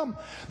to him,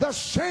 the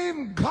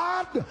same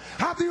God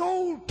of the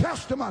Old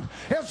Testament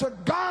is the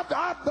God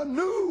of the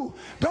New.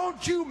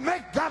 Don't you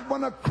make that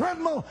one a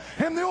criminal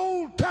in the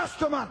Old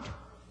Testament.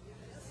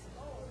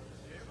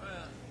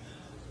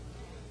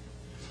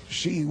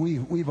 See,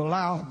 we've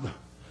allowed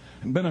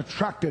and been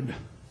attracted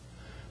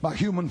by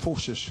human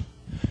forces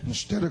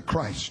instead of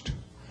Christ.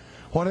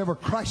 Whatever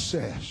Christ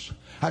says,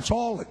 that's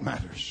all that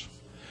matters.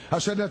 I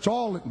said that's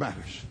all that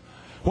matters.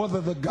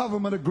 Whether the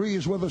government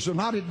agrees with us or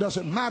not, it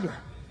doesn't matter.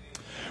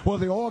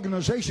 Whether the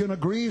organization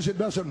agrees, it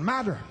doesn't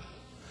matter.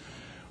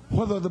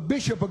 Whether the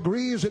bishop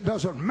agrees, it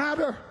doesn't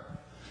matter.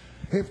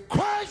 If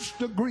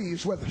Christ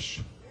agrees with us,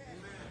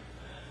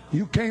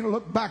 you can't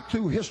look back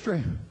through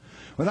history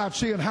without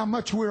seeing how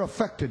much we're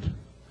affected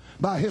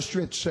by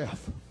history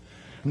itself.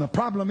 And the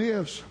problem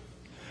is,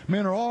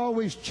 men are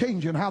always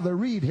changing how they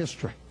read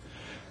history.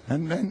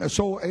 And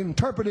so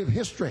interpretive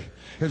history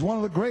is one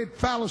of the great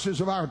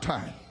fallacies of our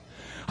time.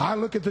 I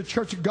look at the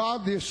Church of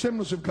God, the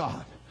Assemblies of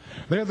God.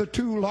 They're the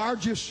two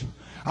largest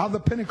of the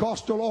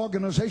Pentecostal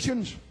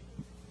organizations.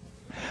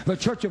 The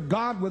Church of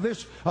God with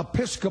this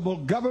Episcopal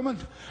government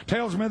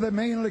tells me they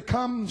mainly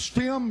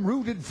stem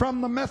rooted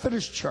from the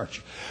Methodist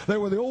Church. They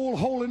were the old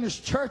holiness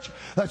church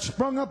that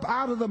sprung up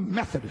out of the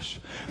Methodists.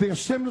 The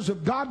Assemblies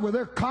of God with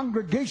their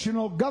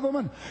congregational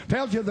government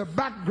tells you their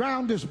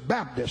background is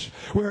Baptist.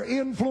 We're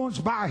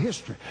influenced by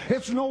history.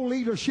 It's no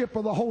leadership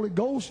of the Holy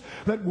Ghost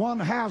that one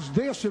has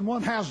this and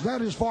one has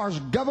that as far as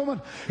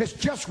government. It's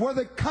just where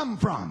they come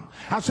from.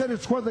 I said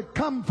it's where they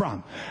come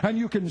from. And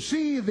you can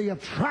see the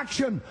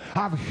attraction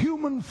of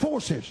human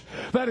forces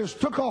that has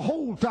took a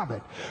hold of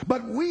it.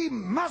 But we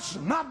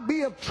must not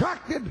be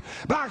attracted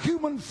by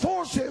human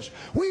forces.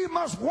 We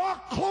must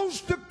walk close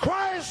to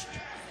Christ.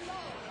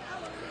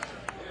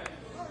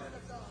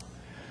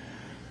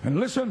 And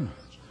listen,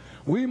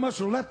 we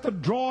must let the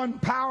drawing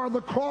power of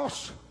the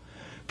cross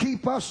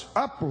keep us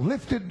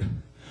uplifted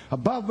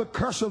above the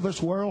curse of this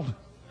world.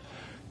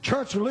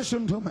 Church,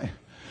 listen to me.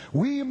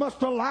 We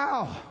must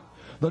allow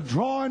the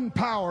drawing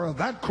power of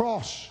that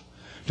cross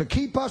to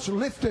keep us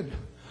lifted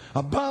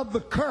above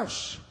the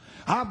curse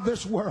of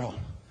this world.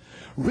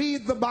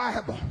 Read the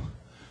Bible.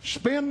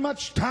 Spend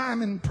much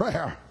time in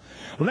prayer.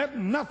 Let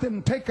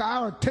nothing take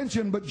our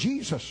attention but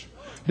Jesus.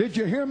 Did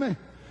you hear me?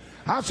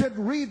 I said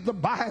read the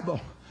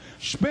Bible.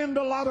 Spend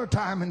a lot of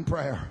time in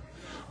prayer.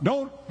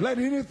 Don't let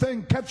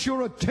anything catch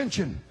your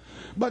attention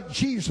but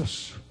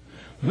Jesus.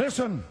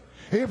 Listen,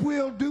 if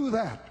we'll do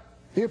that,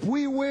 if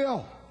we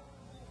will,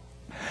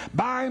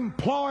 by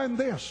employing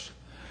this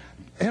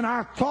in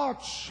our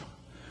thoughts,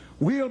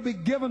 we'll be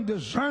given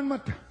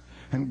discernment,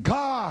 and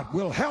God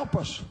will help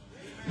us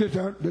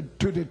to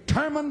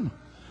determine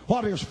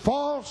what is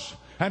false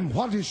and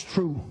what is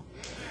true.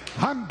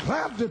 I'm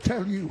glad to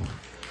tell you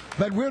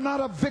that we're not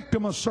a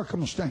victim of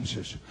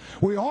circumstances.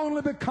 We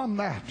only become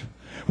that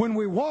when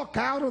we walk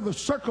out of the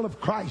circle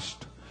of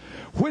Christ,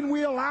 when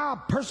we allow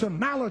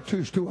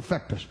personalities to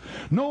affect us.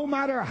 No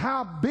matter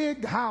how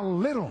big, how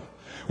little,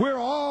 we're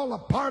all a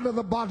part of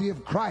the body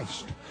of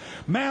Christ.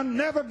 Man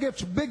never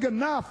gets big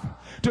enough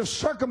to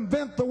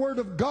circumvent the Word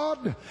of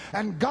God,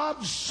 and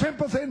God's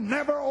sympathy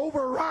never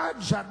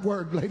overrides that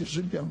Word, ladies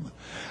and gentlemen.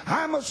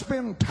 I must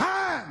spend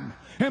time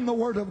in the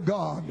Word of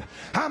God.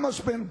 I must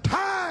spend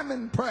time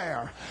in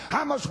prayer.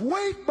 I must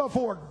wait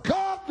before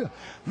God.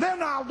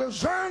 Then I'll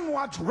discern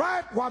what's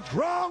right, what's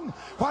wrong,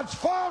 what's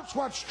false,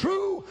 what's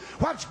true,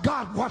 what's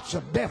God, what's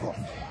the devil.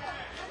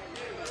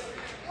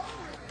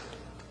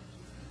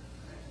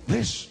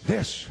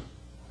 This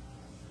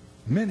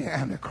many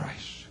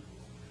antichrists.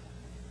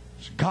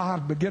 As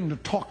God began to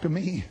talk to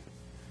me,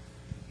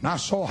 and I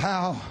saw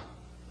how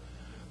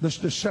this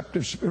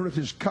deceptive spirit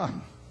has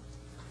come.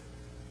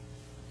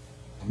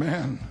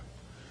 Man,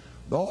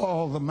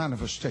 all the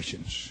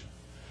manifestations,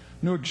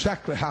 knew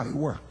exactly how he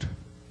worked.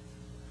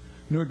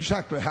 Knew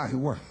exactly how he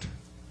worked.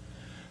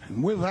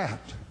 And with that,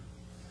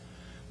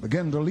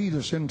 began to lead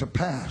us into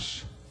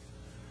paths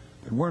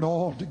that weren't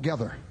all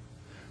together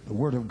the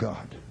Word of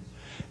God.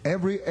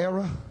 Every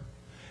era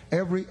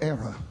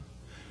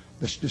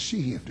that's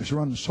deceived is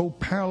run so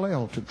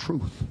parallel to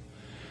truth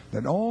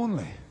that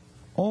only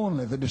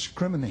the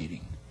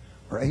discriminating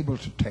are able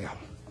to tell.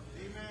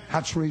 Amen.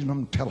 That's the reason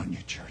I'm telling you,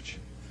 church.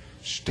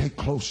 Stay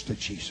close to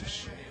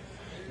Jesus.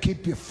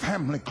 Keep your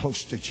family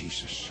close to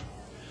Jesus.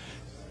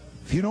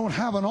 If you don't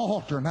have an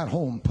altar in that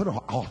home, put an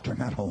altar in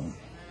that home.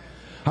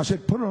 I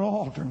said, put an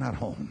altar in that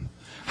home.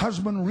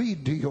 Husband,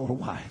 read to your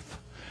wife.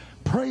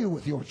 Pray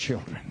with your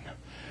children.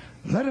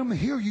 Let them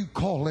hear you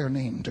call their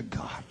name to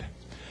God.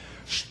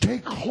 Stay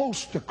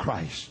close to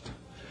Christ.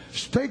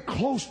 Stay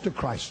close to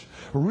Christ.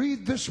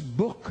 Read this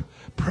book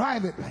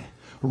privately.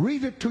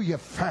 Read it to your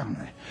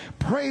family.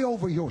 Pray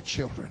over your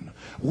children.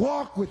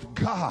 Walk with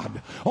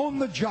God on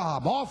the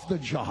job, off the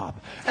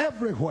job,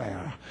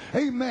 everywhere.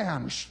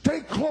 Amen. Stay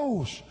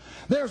close.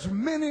 There's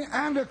many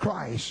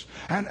antichrists,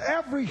 and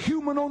every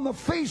human on the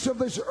face of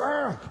this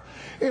earth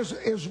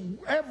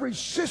every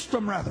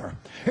system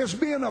is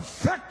being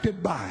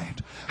affected by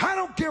it. I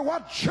don't care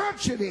what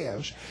church it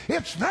is.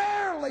 It's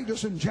there,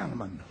 ladies and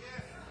gentlemen.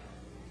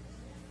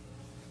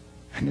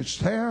 And it's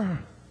there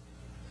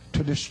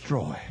to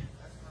destroy.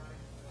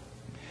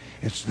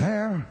 It's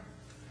there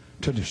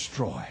to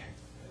destroy.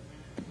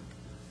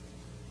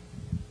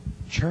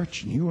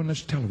 Church, and you in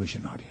this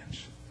television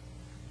audience,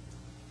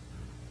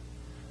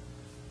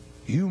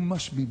 you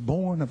must be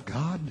born of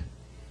God.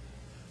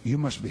 You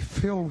must be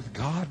filled with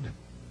God.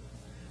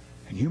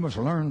 And you must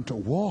learn to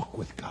walk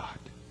with God.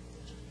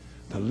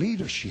 The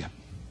leadership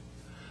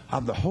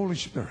of the Holy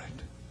Spirit.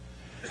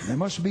 And there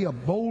must be a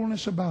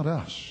boldness about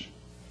us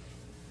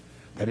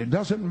that it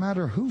doesn't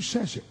matter who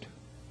says it.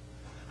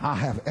 I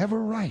have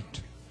every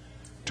right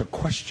to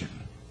question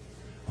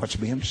what's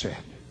being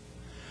said.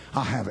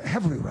 I have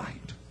every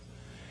right.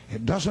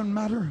 It doesn't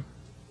matter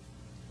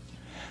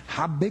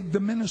how big the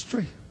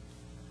ministry,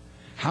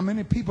 how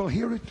many people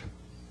hear it,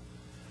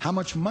 how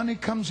much money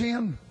comes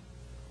in.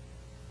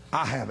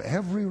 I have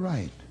every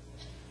right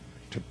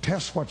to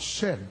test what's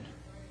said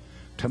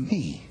to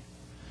me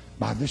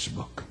by this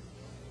book.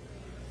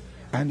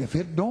 And if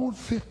it don't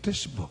fit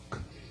this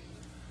book,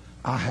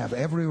 I have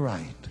every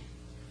right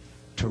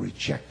to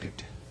reject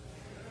it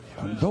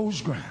on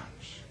those grounds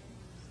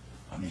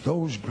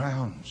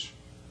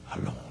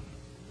alone.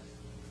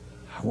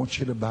 I want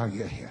you to bow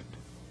your head.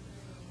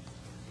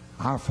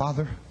 Our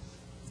Father,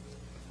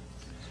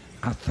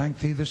 I thank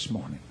Thee this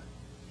morning.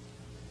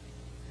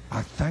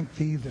 I thank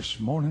Thee this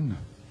morning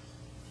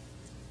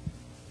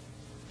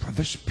for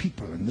this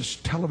people in this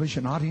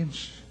television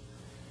audience,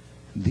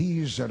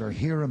 these that are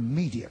here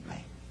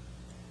immediately.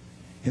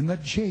 In the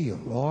jail,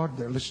 Lord,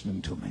 they're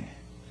listening to me.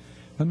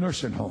 The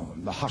nursing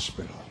home, the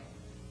hospital,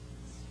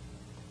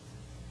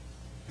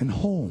 in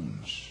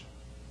homes.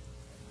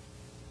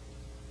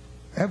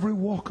 Every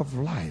walk of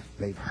life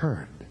they've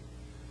heard.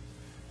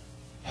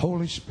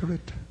 Holy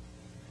Spirit,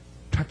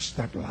 touch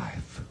that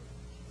life.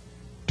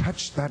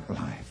 Touch that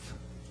life.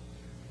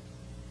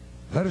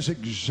 Let us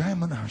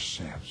examine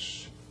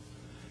ourselves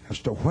as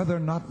to whether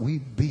or not we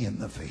be in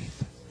the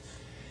faith.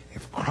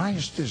 If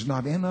Christ is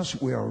not in us,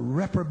 we are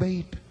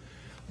reprobate,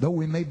 though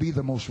we may be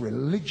the most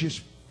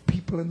religious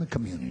people in the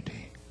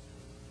community.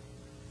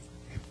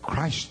 If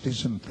Christ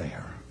isn't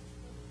there,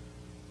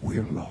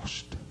 we're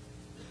lost.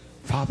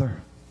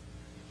 Father,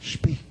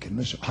 speak in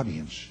this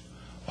audience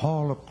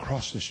all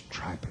across this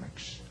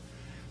triplex.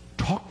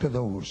 Talk to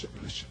those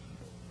that listen.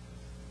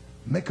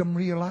 Make them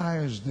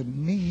realize the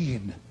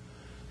need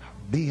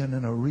of being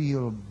in a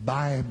real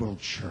Bible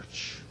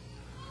church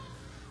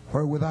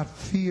where without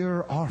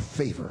fear or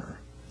favor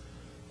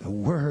the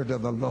word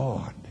of the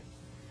Lord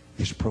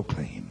is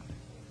proclaimed.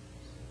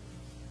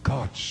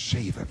 God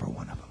save every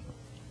one of them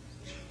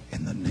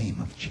in the name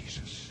of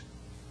Jesus.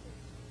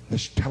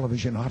 This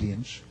television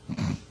audience,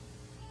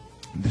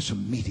 this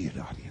immediate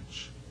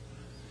audience,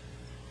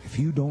 if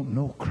you don't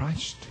know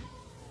Christ,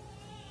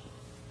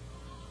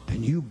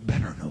 then you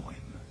better know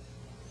Him.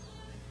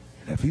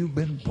 And if you've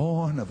been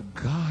born of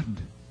God,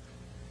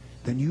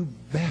 then you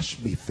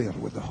best be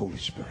filled with the Holy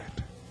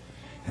Spirit.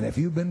 And if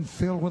you've been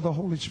filled with the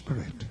Holy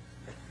Spirit,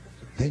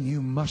 then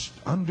you must,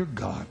 under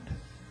God,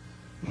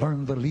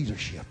 learn the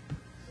leadership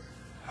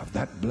of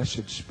that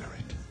blessed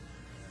Spirit.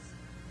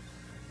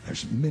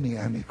 There's many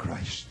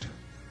antichrists.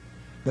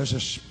 There's a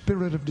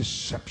spirit of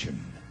deception.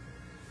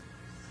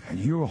 And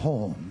your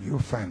home, your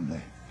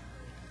family,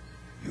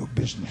 your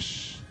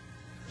business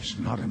is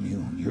not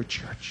immune. Your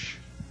church.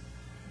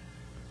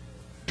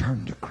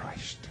 Turn to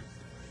Christ.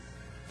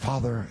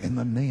 Father, in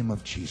the name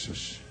of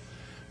Jesus,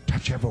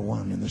 touch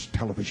everyone in this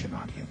television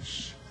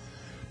audience.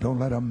 Don't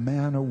let a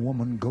man or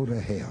woman go to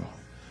hell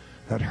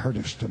that hurt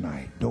us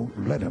tonight.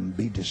 Don't let them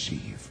be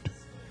deceived.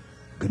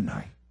 Good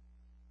night.